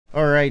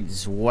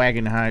Alright,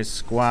 Wagon High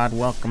Squad,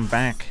 welcome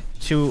back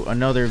to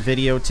another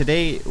video.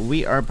 Today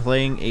we are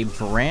playing a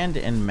Brand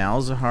and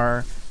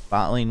Malzahar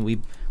bot lane.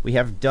 We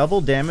have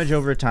double damage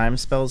over time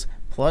spells,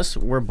 plus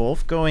we're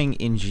both going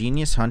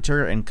Ingenious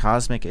Hunter and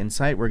Cosmic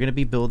Insight. We're going to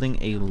be building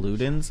a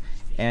Ludens,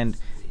 and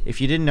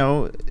if you didn't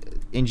know,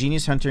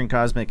 Ingenious Hunter and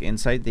Cosmic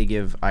Insight, they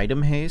give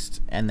item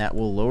haste, and that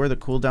will lower the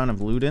cooldown of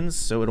Ludens,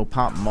 so it'll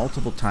pop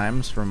multiple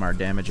times from our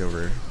damage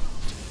over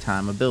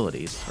time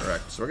abilities.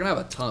 Correct. So we're gonna have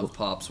a ton of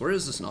pops. Where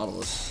is this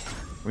Nautilus?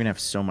 We're gonna have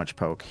so much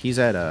poke. He's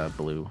at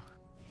blue.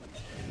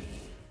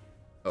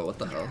 Oh, what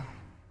the hell?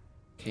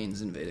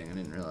 Kane's invading. I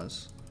didn't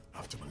realize.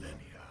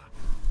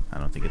 I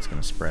don't think it's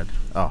gonna spread.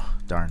 Oh,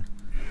 darn.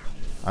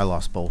 I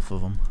lost both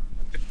of them.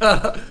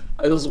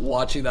 I was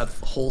watching that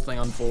whole thing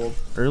unfold.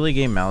 Early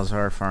game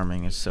Malzahar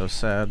farming is so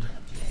sad.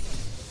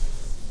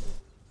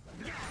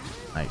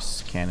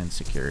 Nice. Cannon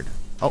secured.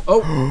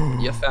 Oh,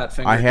 you fat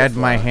finger. I had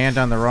my hand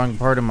on the wrong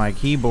part of my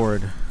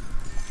keyboard.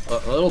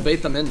 It'll bait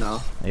them in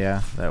now.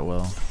 Yeah, that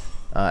will.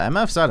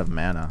 MF's out of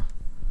mana.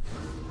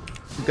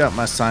 Got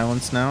my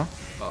silence now.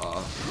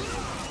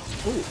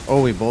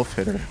 Oh, we both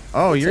hit her.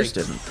 Oh, yours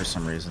didn't for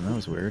some reason. That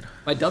was weird.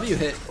 My W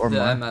hit the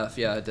MF.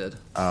 Yeah, it did.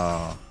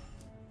 Oh.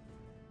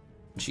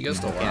 She goes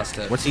to last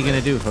hit. What's he gonna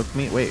do? Hook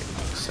me? Wait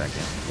a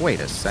second. Wait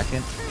a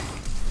second.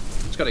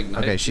 Just gotta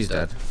ignite. Okay, she's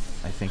dead.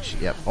 I think she.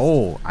 Yep.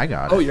 Oh, I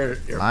got it. Oh, you're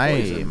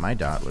my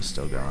dot was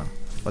still going.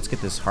 Let's get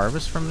this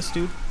harvest from this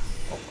dude.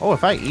 Oh,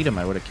 if I eat him,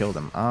 I would have killed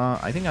him.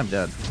 I think I'm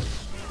dead.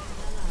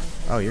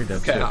 Oh, you're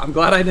dead too. I'm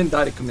glad I didn't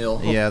die to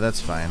Camille. Yeah, that's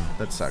fine.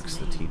 That sucks.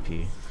 The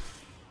TP.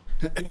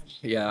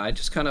 Yeah, I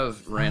just kind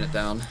of ran it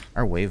down.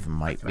 Our wave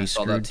might be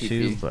screwed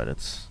too, but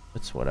it's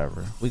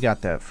whatever. We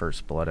got that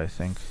first blood, I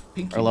think.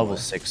 Pinky Our level boy.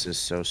 6 is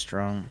so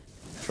strong.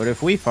 But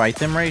if we fight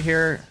them right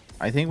here,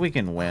 I think we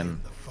can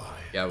win.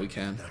 Yeah, we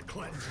can.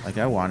 Like,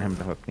 I want him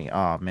to hook me.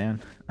 Aw,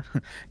 man.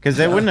 Because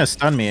they wouldn't have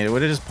stunned me. It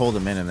would have just pulled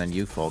him in and then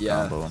you full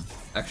combo him.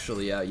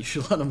 Actually, yeah, you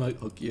should let him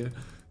hook you.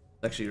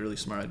 It's actually a really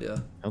smart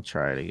idea. He'll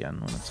try it again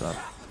when it's up.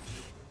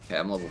 Okay,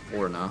 I'm level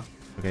 4 now.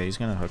 Okay, he's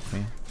going to hook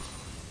me.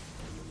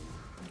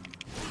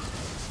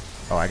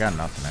 Oh, I got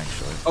nothing,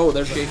 actually. Oh,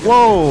 there's Shaco.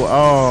 Whoa!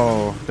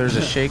 Oh, there's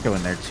a Shaco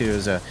in there,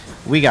 too.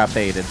 We got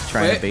baited,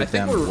 trying to bait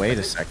them. Wait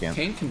a second.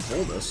 Kane can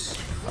hold us.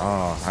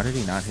 Oh, how did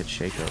he not hit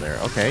Shaco there?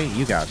 Okay,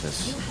 you got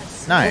this.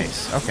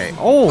 Nice. Okay.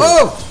 Oh!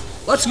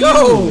 Oh! Let's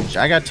go!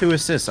 I got 2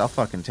 assists. I'll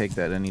fucking take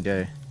that any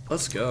day.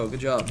 Let's go. Good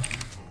job.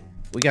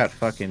 We got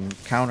fucking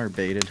counter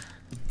baited.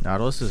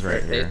 Nautilus is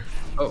right here.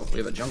 Oh, we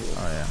have a jungle.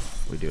 Oh, yeah.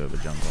 We do have a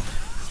jungle.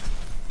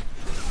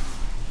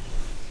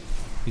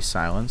 He's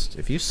silenced.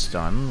 If you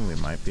stun, we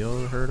might be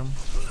able to hurt him.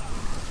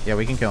 Yeah,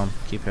 we can kill him.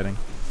 Keep hitting.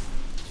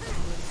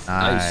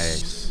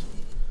 Nice.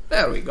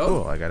 There we go.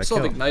 Cool, I got a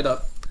kill. Ignite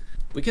up.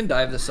 We can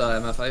dive this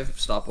MF. I have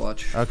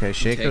stopwatch. Okay,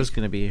 Shaco's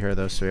going to be here,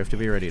 though, so we have to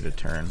be ready to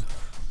turn.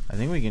 I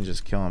think we can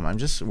just kill him. I'm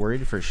just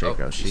worried for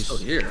Shaco. She's still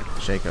here.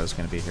 Shaco's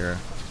going to be here.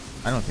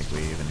 I don't think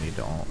we even need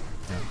to ult.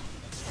 Yeah.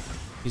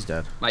 He's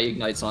dead. My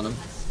ignite's on him.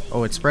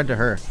 Oh, it spread to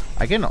her.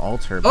 I can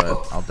ult her,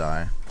 but I'll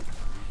die.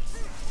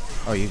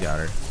 Oh, you got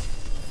her.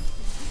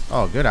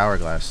 Oh, good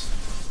hourglass.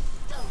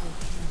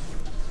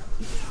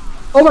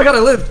 Oh my god, I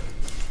lived!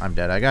 I'm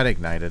dead. I got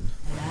ignited.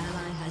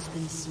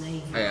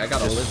 Hey, I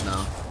gotta live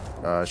now.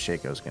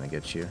 Shaco's gonna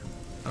get you.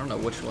 I don't know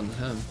which one's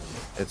him.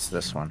 It's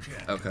this one.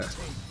 Okay.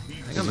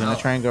 He's gonna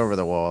try and go over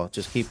the wall.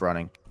 Just keep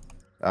running.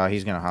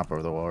 He's gonna hop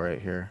over the wall right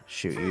here.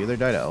 Shoot, you either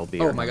die to LB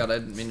or... Oh my god, I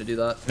didn't mean to do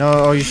that.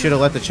 No, you should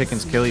have let the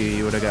chickens kill you.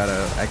 You would have got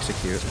to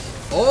execute.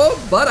 Oh,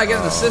 but I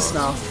get an assist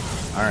now.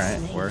 Alright,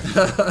 work.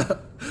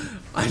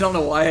 I don't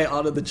know why I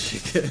auto the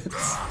chickens.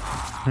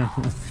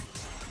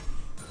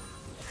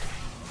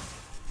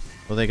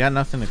 Well, they got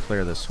nothing to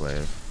clear this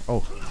wave.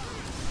 Oh.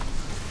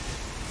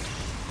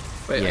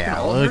 Wait, yeah,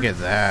 look at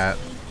that.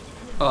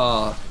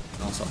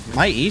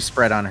 My E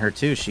spread on her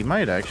too. She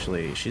might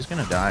actually. She's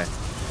gonna die.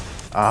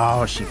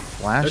 Oh, she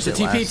flashed it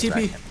last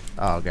second.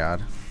 Oh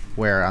god.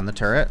 Where, on the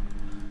turret?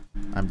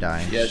 I'm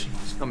dying. Yeah,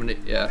 she's coming.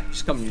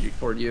 She's coming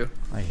toward you.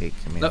 I hate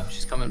Camille. Nope,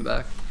 she's coming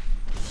back.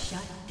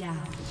 Shut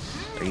down.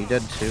 Are you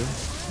dead too?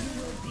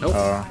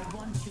 Nope.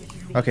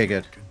 Okay,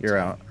 good. You're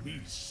out.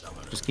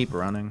 Just keep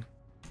running.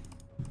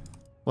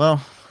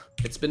 Well,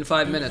 it's been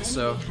 5 minutes,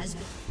 so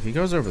if he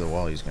goes over the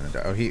wall, he's gonna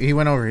die. Oh, he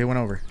went over. He went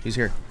over. He's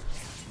here.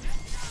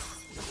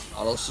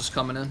 Nautilus is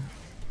coming in.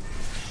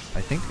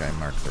 I think I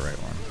marked the right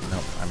one.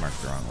 Nope, I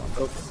marked the wrong one.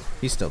 Oh.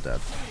 He's still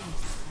dead.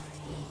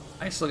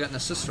 I still got an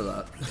assist for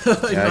that.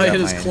 Yeah, I got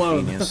hit my his clone.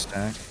 Ingenious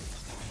stack.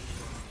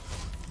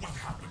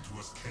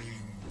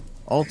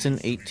 Ult in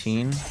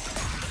 18.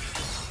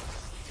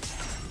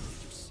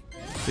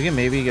 We can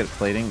maybe get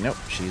plating. Nope,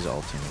 she's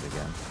ulting it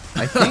again.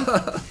 I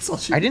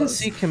think I didn't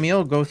see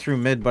Camille go through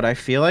mid, but I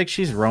feel like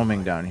she's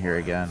roaming down here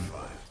again.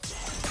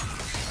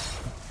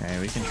 Okay,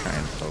 we can try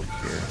and poke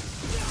here.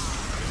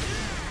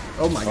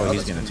 Oh my god. Oh,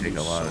 he's gonna take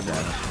a lot of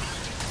damage.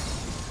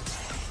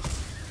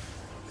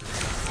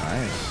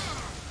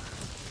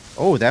 Nice.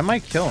 Oh, that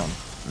might kill him.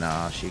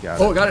 Nah, she got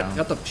it. Oh, got it.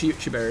 Got the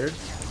she barrier.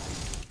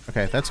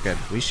 Okay, that's good.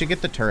 We should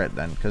get the turret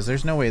then, because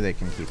there's no way they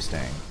can keep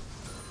staying.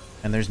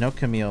 And there's no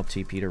Camille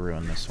TP to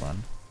ruin this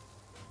one.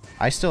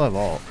 I still have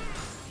ult.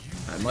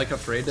 I'm like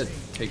afraid to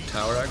take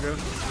tower aggro.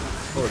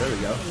 Oh, there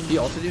we go. He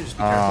ulted you, just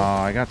be Oh, careful.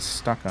 I got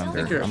stuck under.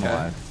 think you're I'm okay.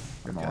 alive.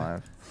 I'm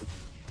alive.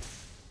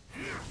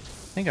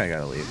 I think I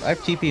gotta leave. I have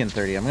TP in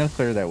 30. I'm gonna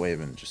clear that wave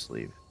and just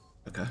leave.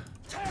 Okay.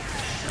 I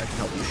can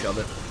help you shove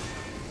it.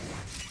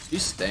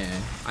 He's staying.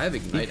 I have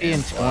ignite TP in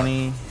and block.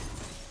 20.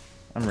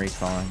 I'm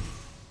recalling.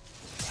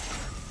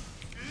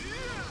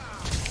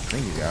 I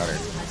think you got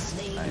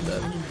her. I'm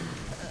dead.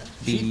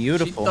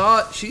 Beautiful.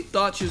 She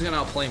thought she was gonna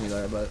outplay me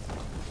there, but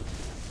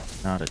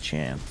Not a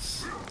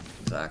chance.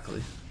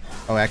 exactly.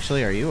 Oh,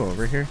 actually, are you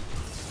over here?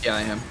 Yeah,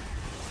 I am.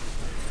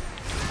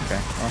 Okay.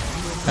 Well,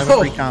 have a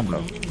free combo.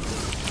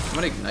 I'm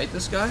gonna ignite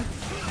this guy.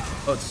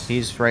 Oh, it's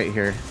He's right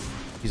here.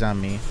 He's on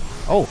me.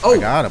 Oh, Oh, I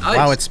got him. nice.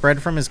 Wow, it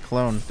spread from his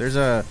clone. There's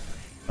a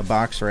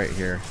box right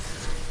here.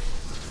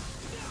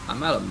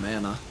 I'm out of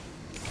mana.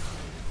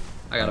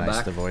 I got it Nice,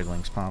 back. the void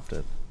links popped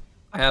it.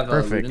 I have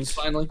Perfect. Ludens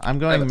finally. I'm I have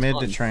going a mid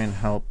ton. to try and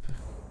help.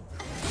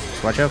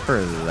 Watch out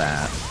for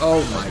that.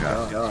 Oh my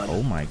god.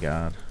 Oh my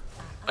god.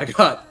 I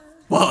got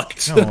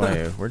fucked. No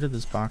way. Where did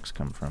this box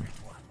come from?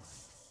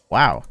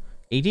 Wow.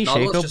 AD Nautilus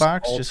Shaco just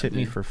box ulted just hit me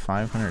me. for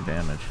 500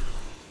 damage.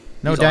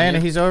 No, He's on Diana,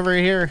 you. he's over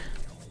here.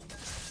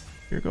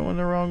 You're going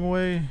the wrong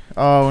way.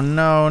 Oh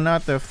no,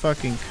 not the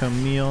fucking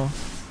Camille.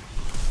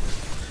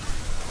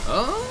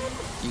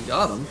 You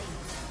got him.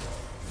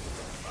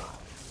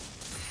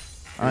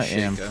 I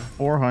Here's am Shaco.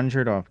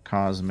 400 off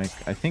Cosmic.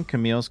 I think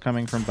Camille's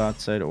coming from bot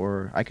side,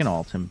 or I can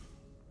ult him.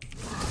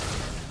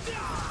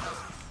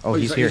 Oh,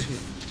 he's here.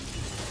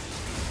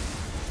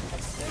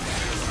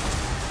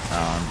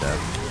 Oh, I'm dead.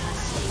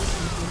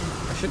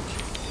 I should.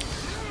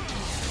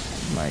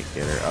 Might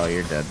get her. Oh,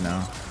 you're dead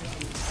now.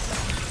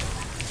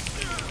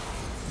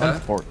 Okay.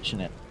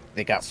 Unfortunate.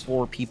 They got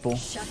 4 people.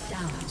 Shut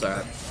down. It's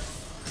alright.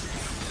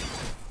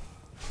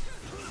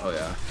 Oh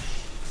yeah.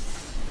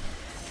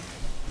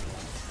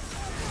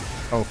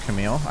 Oh,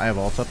 Camille, I have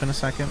ult up in a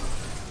second.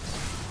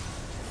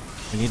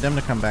 We need them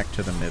to come back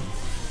to the mid.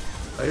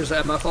 Oh, here's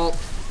that my fault.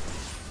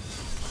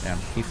 Yeah,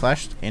 he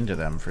flashed into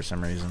them for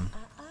some reason.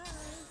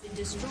 Been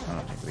destroyed. I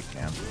don't think we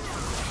can.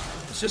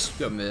 Let's just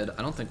go mid.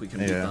 I don't think we can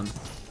beat Yeah. them.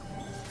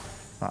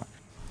 Fuck.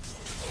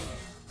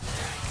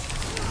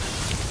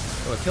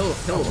 Oh, kill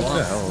What them the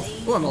off. hell?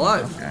 Oh, I'm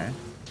alive. Okay.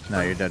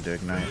 No, you're dead to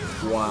ignite.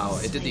 Wow,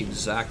 it did the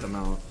exact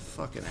amount.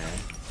 Fucking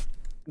A.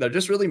 They're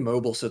just really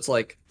mobile, so it's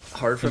like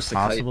hard for us It's to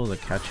kite. impossible to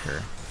catch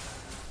her.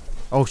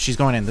 Oh, she's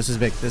going in. This is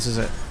big. This is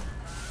it.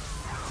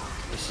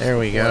 This is There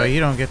we the go. play.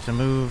 You don't get to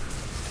move.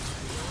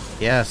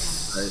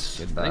 Yes. Nice.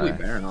 I Goodbye. think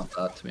we Baron off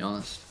that, to be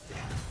honest.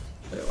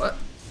 Wait, what?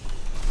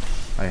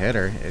 I hit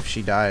her. If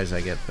she dies,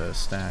 I get the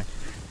stack.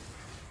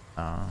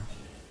 Yeah,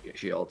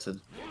 she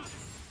ulted.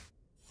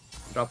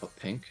 Drop a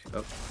pink.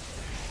 Oh.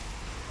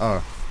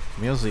 Oh,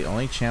 Camille's the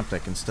only champ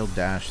that can still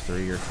dash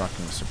through your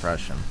fucking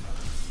suppression.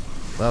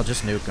 Well,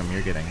 just nuke him.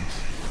 You're getting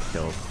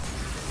killed.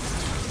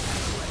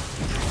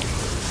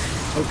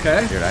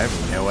 Okay. Dude, I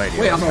have no idea.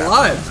 Wait, what's I'm happening.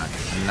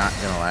 alive. I'm not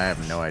gonna lie, I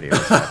have no idea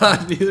what's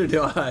happening. Neither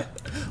do I.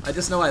 I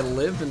just know I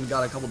lived and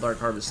got a couple Dark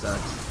Harvest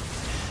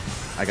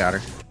stacks. I got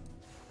her.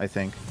 I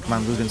think. Come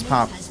on, Ludens,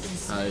 pop.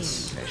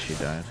 Nice. Okay, she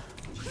died.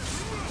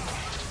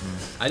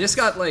 I just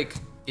got like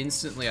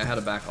instantly I had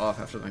to back off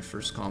after my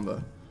first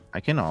combo. I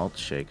can ult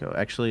Shaco.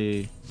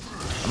 Actually,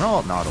 I'm gonna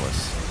ult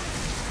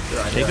Nautilus. Good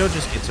idea. Shaco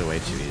just gets away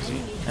too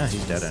easy. Yeah,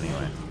 he's dead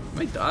anyway.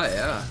 Might die,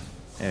 yeah.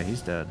 Yeah,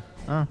 he's dead.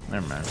 Oh,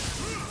 never mind.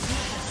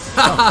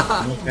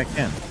 Oh, look back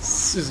in.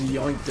 Just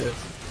yoinked it.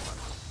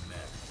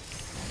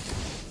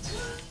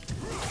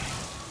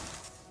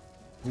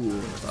 Ooh,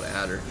 I thought I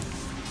had her.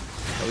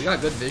 So we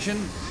got good vision.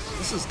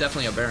 This is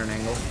definitely a Baron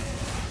angle.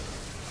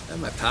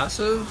 And my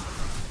passive.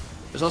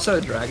 There's also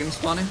a dragon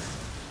spawning.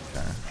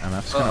 Okay,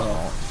 MF's gonna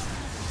Uh-oh. ult.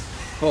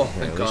 Oh, Okay,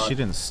 thank at least God. she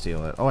didn't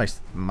steal it. Oh, I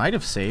might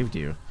have saved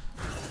you.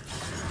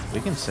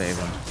 We can save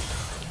him.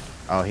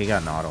 Oh, he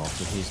got not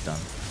ulted. He's done.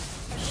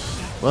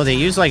 Well, they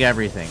use like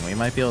everything. We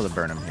might be able to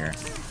burn him here.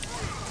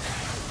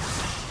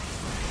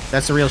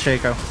 That's the real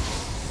Shaco.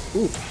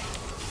 Ooh.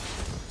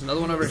 There's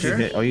another one over Did you here.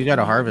 hit- Oh, you got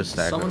a harvest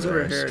stack. Someone's over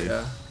over there, here, I see.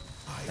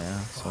 yeah. Yeah,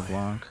 so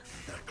Blanc.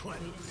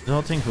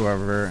 Ulting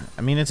whoever.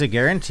 I mean, it's a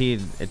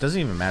guaranteed. It doesn't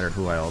even matter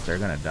who I ult. They're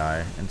gonna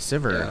die. And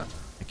Sivir, Yeah.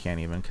 I can't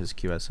even because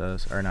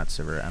QSS or not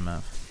Sivir,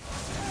 MF.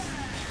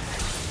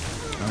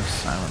 Oh,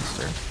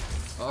 silenced her.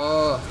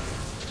 Oh.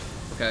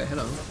 Okay, hit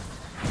him.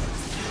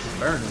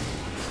 Burn him.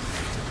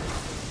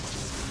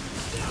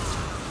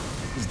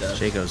 He's dead.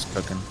 Shaco's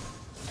cooking.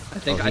 I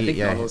think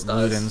yeah, Nautilus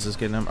dies. Ludens is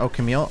getting him. Oh,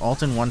 Camille,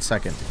 ult in 1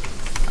 second.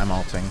 I'm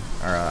ulting.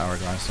 Or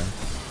hourglassing.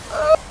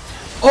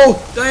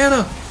 Oh,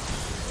 Diana!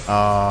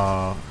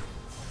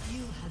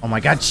 Oh my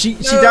god, she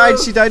died.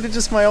 She died to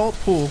just my ult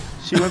pool.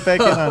 She went back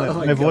in on it. Oh my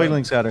my God. void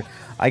links got her.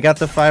 I got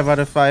the 5 out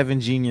of 5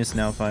 Ingenious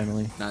now,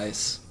 finally.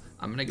 Nice.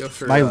 I'm gonna go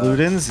for. My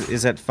Ludens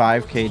is at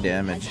 5k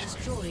damage.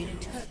 Destroyed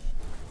a turret.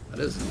 That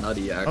is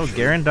nutty, Oh, actually.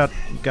 Garen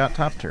got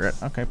top turret.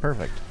 Okay,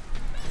 perfect.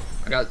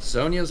 I got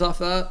Zonia's off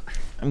that.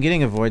 I'm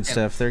getting a Void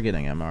Staff. They're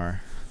getting MR.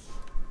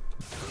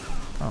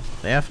 Oh,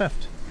 they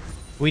FF'd.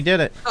 We did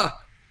it.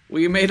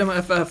 We made them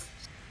FF.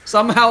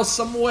 Somehow,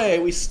 some way,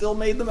 we still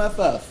made them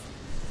FF.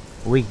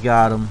 We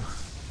got them.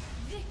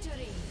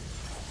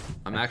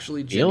 I'm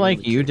actually I feel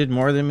like you did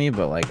more than me,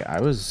 but like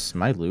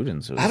my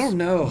Ludens was I don't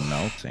know.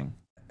 melting.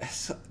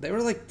 They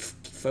were like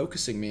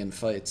focusing me in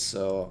fights,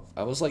 so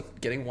I was like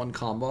getting one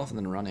combo off and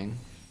then running.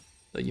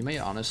 But you may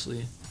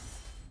honestly.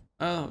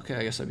 Oh, okay.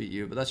 I guess I beat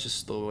you, but that's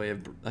just the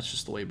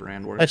way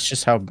Brand works. That's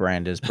just how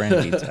Brand is.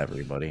 Brand beats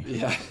everybody.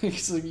 Yeah,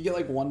 so you get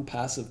like one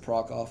passive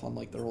proc off on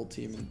like their whole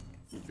team,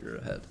 and you're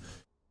ahead.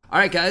 All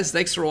right, guys.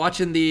 Thanks for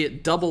watching the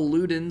double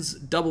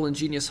Ludens, double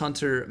Ingenious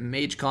Hunter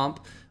Mage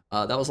comp.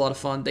 That was a lot of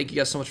fun. Thank you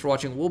guys so much for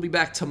watching. We'll be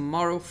back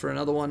tomorrow for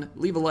another one.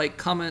 Leave a like,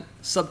 comment,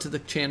 sub to the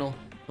channel,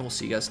 and we'll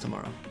see you guys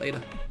tomorrow.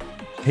 Later.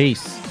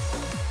 Peace.